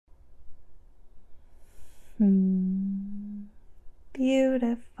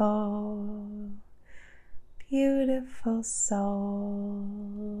Beautiful, beautiful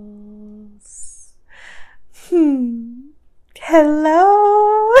souls.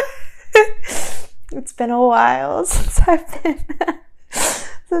 Hello. It's been a while since I've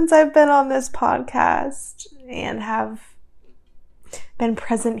been on this podcast and have been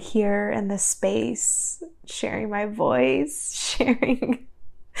present here in this space, sharing my voice, sharing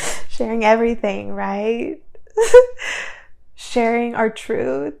everything, right? Sharing our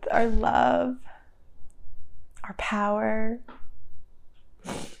truth, our love, our power,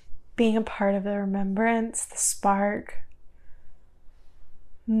 being a part of the remembrance, the spark.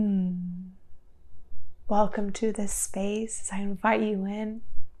 Welcome to this space as I invite you in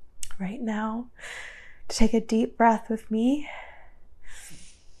right now to take a deep breath with me.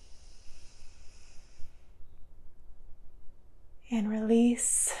 And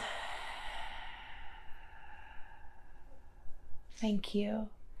release. Thank you.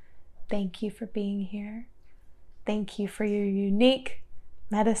 Thank you for being here. Thank you for your unique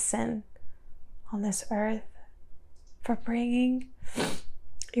medicine on this earth, for bringing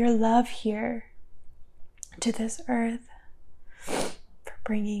your love here to this earth, for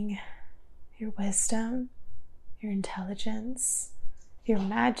bringing your wisdom, your intelligence, your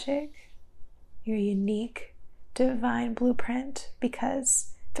magic, your unique divine blueprint,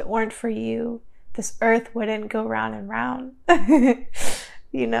 because if it weren't for you, this earth wouldn't go round and round.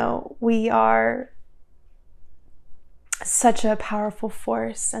 We are such a powerful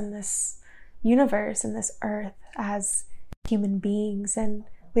force in this universe, in this earth, as human beings, and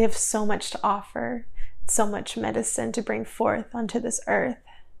we have so much to offer, so much medicine to bring forth onto this earth.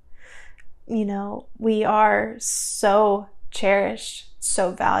 We are so cherished,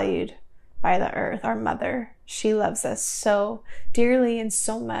 so valued by the earth, our mother. She loves us so dearly and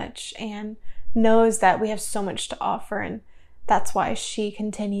so much, and knows that we have so much to offer, and that's why she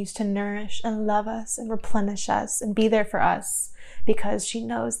continues to nourish and love us and replenish us and be there for us, because she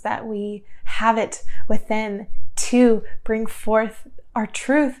knows that we have it within to bring forth our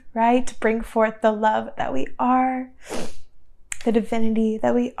truth, right? To bring forth the love that we are, the divinity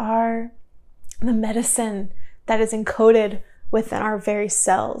that we are, the medicine that is encoded within our very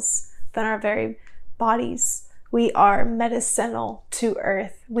cells, within our very bodies. We are medicinal to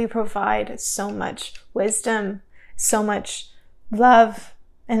earth. We provide so much wisdom, so much love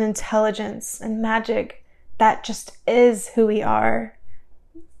and intelligence and magic that just is who we are.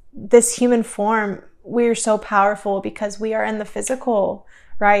 This human form, we're so powerful because we are in the physical,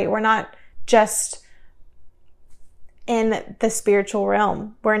 right? We're not just in the spiritual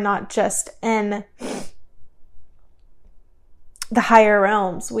realm. We're not just in the higher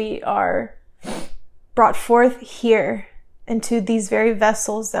realms. We are brought forth here into these very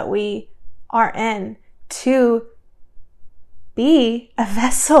vessels that we are in to be a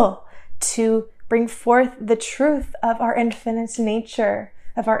vessel to bring forth the truth of our infinite nature,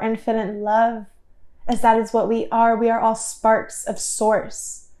 of our infinite love, as that is what we are. We are all sparks of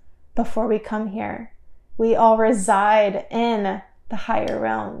source before we come here. We all reside in the higher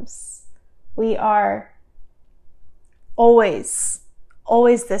realms. We are always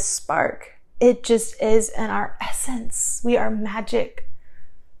this spark. It just is in our essence. We are magic.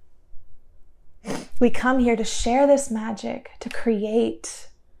 We come here to share this magic, to create,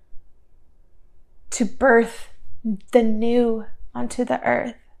 to birth the new onto the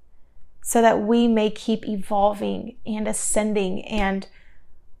earth, so that we may keep evolving and ascending and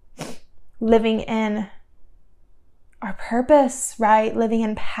living in our purpose, right? Living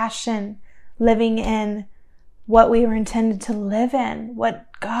in passion, living in what we were intended to live in, what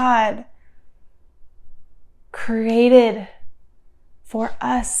God created for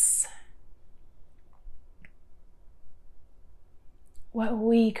us, what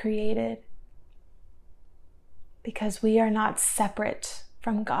we created, because we are not separate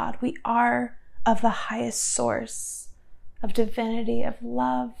from God. We are of the highest source of divinity, of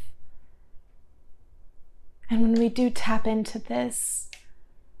love. And when we do tap into this,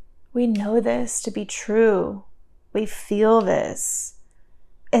 we know this to be true. We feel this.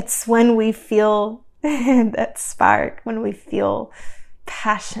 It's when we feel that spark, when we feel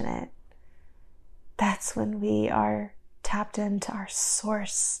passionate, that's when we are tapped into our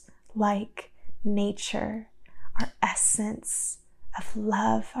source-like nature, our essence of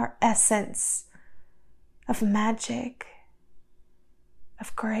love, our essence of magic,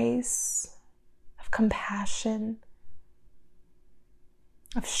 of grace, of compassion,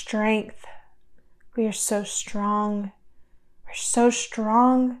 of strength. We are so strong. We're so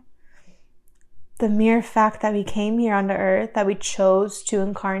strong. The mere fact that we came here onto earth, that we chose to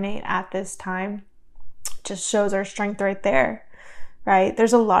incarnate at this time, just shows our strength right there, right?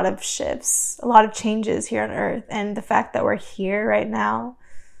 There's a lot of shifts, a lot of changes here on earth. And the fact that we're here right now,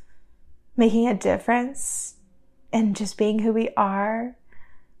 making a difference and just being who we are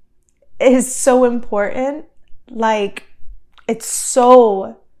is so important. Like, it's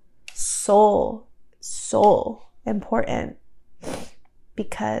so important,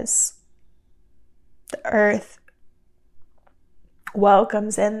 because the earth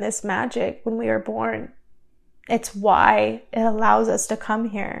welcomes in this magic when we are born. It's why it allows us to come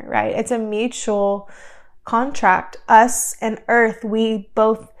here, right? It's a mutual contract. Us and earth, we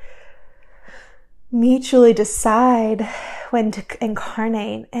both mutually decide when to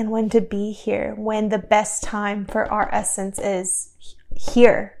incarnate and when to be here, when the best time for our essence is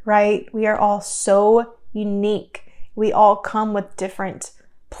here, right? We are all so unique. We all come with different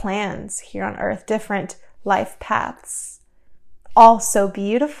plans here on earth, different life paths. All so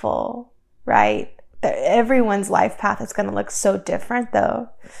beautiful, right? Everyone's life path is going to look so different though.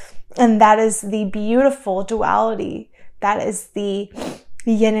 And that is the beautiful duality. That is the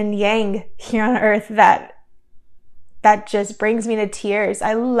yin and yang here on earth that just brings me to tears.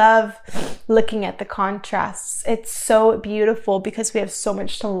 I love looking at the contrasts. It's so beautiful because we have so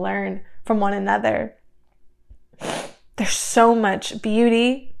much to learn from one another. There's so much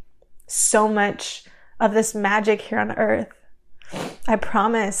beauty, so much of this magic here on earth. I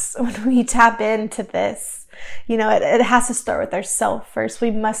promise when we tap into this, it has to start with ourselves first.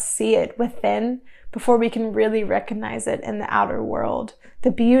 We must see it within before we can really recognize it in the outer world.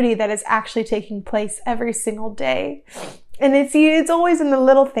 The beauty that is actually taking place every single day. And it's always in the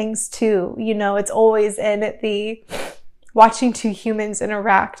little things too. It's always in the watching two humans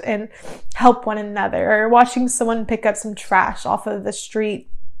interact and help one another, or watching someone pick up some trash off of the street,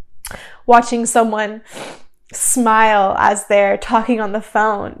 watching someone smile as they're talking on the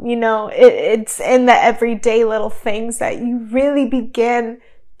phone. It's in the everyday little things that you really begin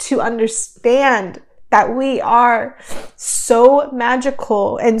to understand that we are so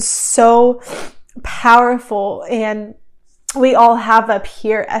magical and so powerful, and we all have a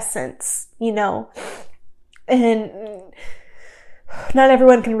pure essence, and not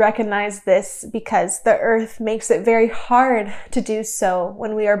everyone can recognize this because the earth makes it very hard to do so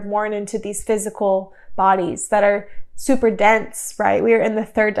when we are born into these physical bodies that are super dense, right? We are in the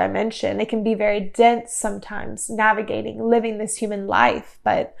third dimension. It can be very dense sometimes, navigating, living this human life.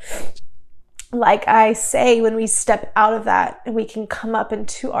 But like I say, when we step out of that and we can come up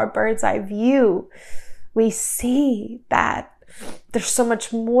into our bird's eye view, we see that there's so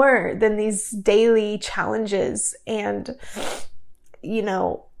much more than these daily challenges and,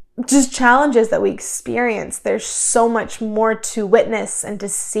 just challenges that we experience. There's so much more to witness and to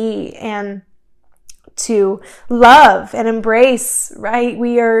see and to love and embrace, right?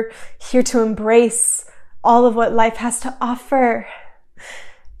 We are here to embrace all of what life has to offer,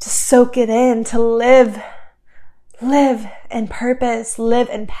 to soak it in, to live in purpose, live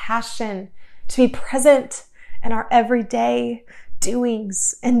in passion, to be present in our everyday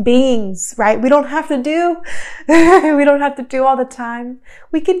doings and beings, right? We don't have to do all the time.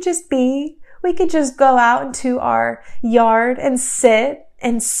 We can just be. We could just go out into our yard and sit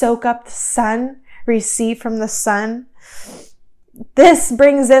and soak up the sun, receive from the sun. This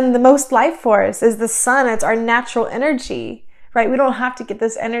brings in the most life force, is the sun. It's our natural energy, right? We don't have to get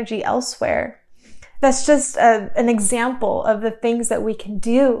this energy elsewhere. That's just an example of the things that we can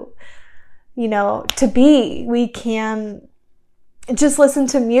do, to be. We can just listen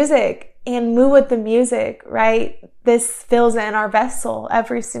to music and move with the music, right? This fills in our vessel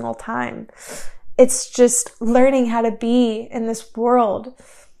every single time. It's just learning how to be in this world,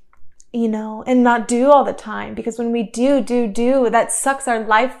 and not do all the time. Because when we do, that sucks our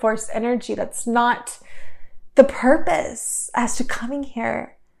life force energy. That's not the purpose as to coming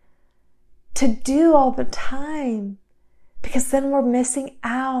here to do all the time. Because then we're missing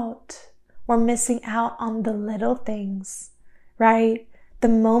out. We're missing out on the little things, right? The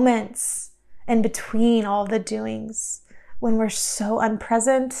moments in between all the doings, when we're so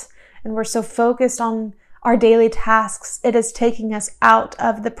unpresent and we're so focused on our daily tasks, it is taking us out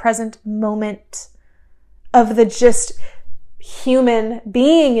of the present moment of the just human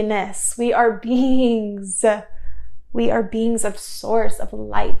beingness. We are beings. We are beings of source, of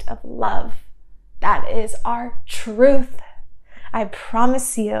light, of love. That is our truth. I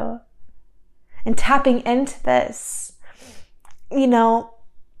promise you. And tapping into this,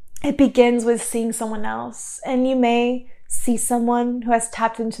 it begins with seeing someone else. And you may see someone who has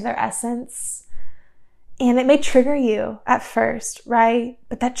tapped into their essence, and it may trigger you at first, right?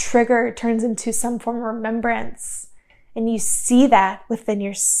 But that trigger turns into some form of remembrance, and you see that within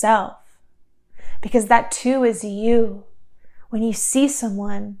yourself. because that too is you. When you see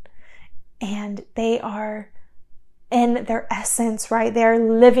someone and they are in their essence, right? They're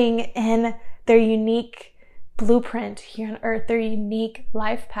living in their unique blueprint here on earth, their unique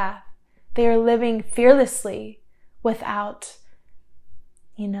life path. They are living fearlessly without,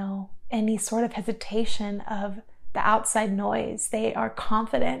 any sort of hesitation of the outside noise. They are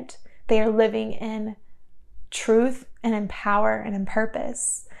confident. They are living in truth and in power and in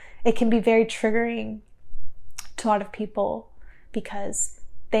purpose. It can be very triggering to a lot of people because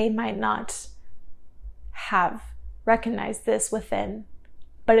they might not have recognized this within,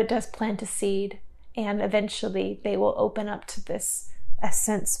 but it does plant a seed, and eventually they will open up to this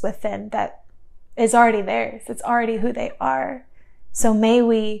essence within that is already theirs. It's already who they are. So may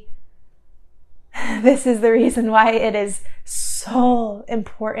we, this is the reason why it is so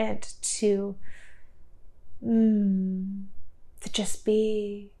important to just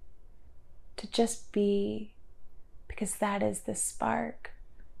be, because that is the spark.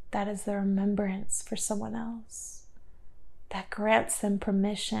 That is the remembrance for someone else that grants them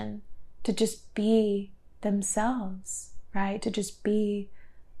permission to just be themselves, right? To just be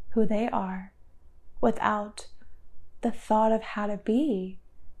who they are without the thought of how to be.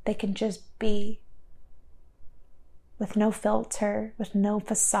 They can just be with no filter, with no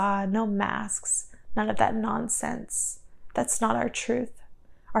facade, no masks, none of that nonsense. That's not our truth.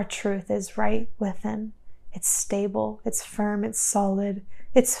 Our truth is right within. It's stable, it's firm, it's solid,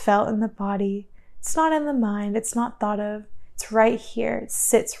 it's felt in the body. It's not in the mind, it's not thought of. It's right here. It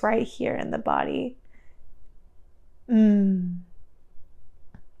sits right here in the body.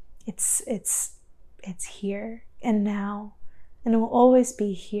 It's here and now, and it will always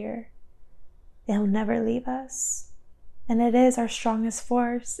be here. It will never leave us. And it is our strongest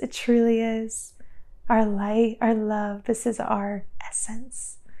force. It truly is. Our light, our love, this is our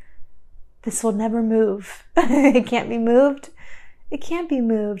essence. This will never move. It can't be moved. It can't be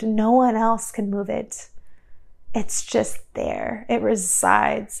moved. No one else can move it. It's just there. It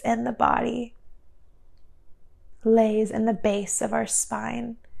resides in the body, lays in the base of our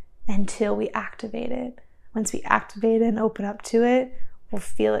spine until we activate it. Once we activate it and open up to it, we'll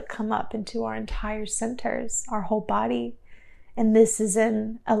feel it come up into our entire centers, our whole body. And this is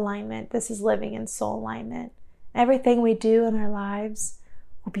in alignment. This is living in soul alignment. Everything we do in our lives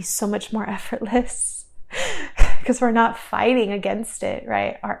will be so much more effortless because we're not fighting against it,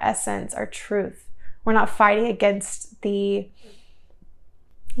 right? Our essence, our truth. We're not fighting against the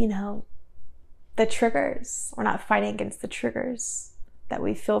triggers. We're not fighting against the triggers that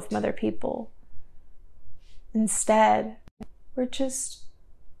we feel from other people. Instead, we're just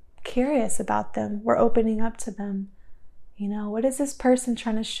curious about them. We're opening up to them. What is this person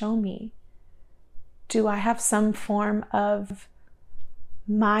trying to show me? Do I have some form of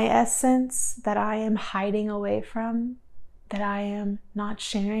my essence that I am hiding away from, that I am not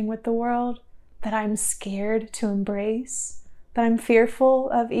sharing with the world, that I'm scared to embrace, that I'm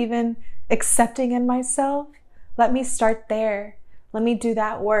fearful of even accepting in myself? Let me start there. Let me do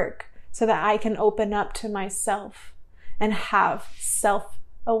that work so that I can open up to myself and have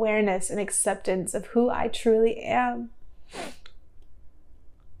self-awareness and acceptance of who I truly am.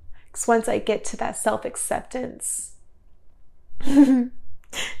 Because once I get to that self-acceptance,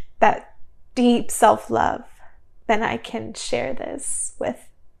 that deep self-love, then I can share this with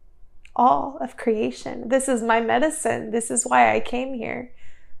all of creation. This is my medicine. This is why I came here,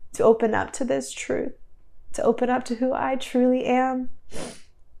 to open up to this truth, to open up to who I truly am.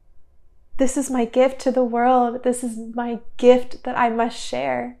 This is my gift to the world. This is my gift that I must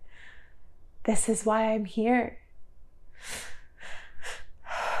share. This is why I'm here.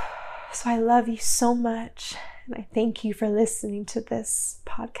 So I love you so much. And I thank you for listening to this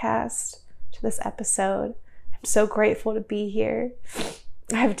podcast, to this episode. I'm so grateful to be here.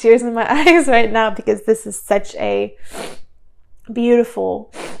 I have tears in my eyes right now because this is such a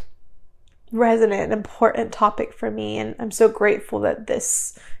beautiful, resonant, important topic for me. And I'm so grateful that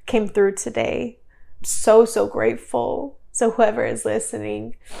this came through today. I'm so grateful. So whoever is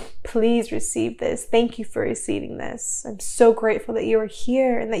listening, please receive this. Thank you for receiving this. I'm so grateful that you are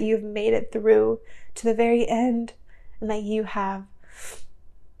here and that you've made it through to the very end and that you have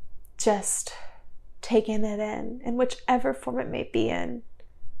just taken it in whichever form it may be in,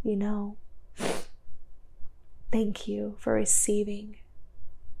 Thank you for receiving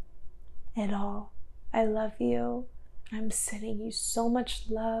it all. I love you. I'm sending you so much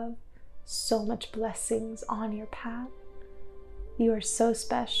love, so much blessings on your path. You are so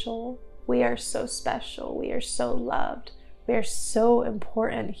special. We are so special. We are so loved. We are so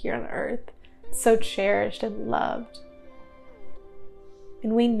important here on earth, so cherished and loved.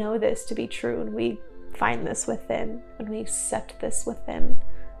 And we know this to be true, and we find this within, and we accept this within,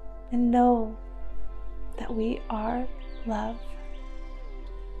 and know that we are love.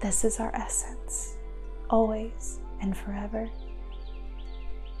 This is our essence, always and forever.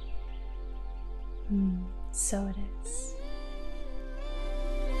 So it is.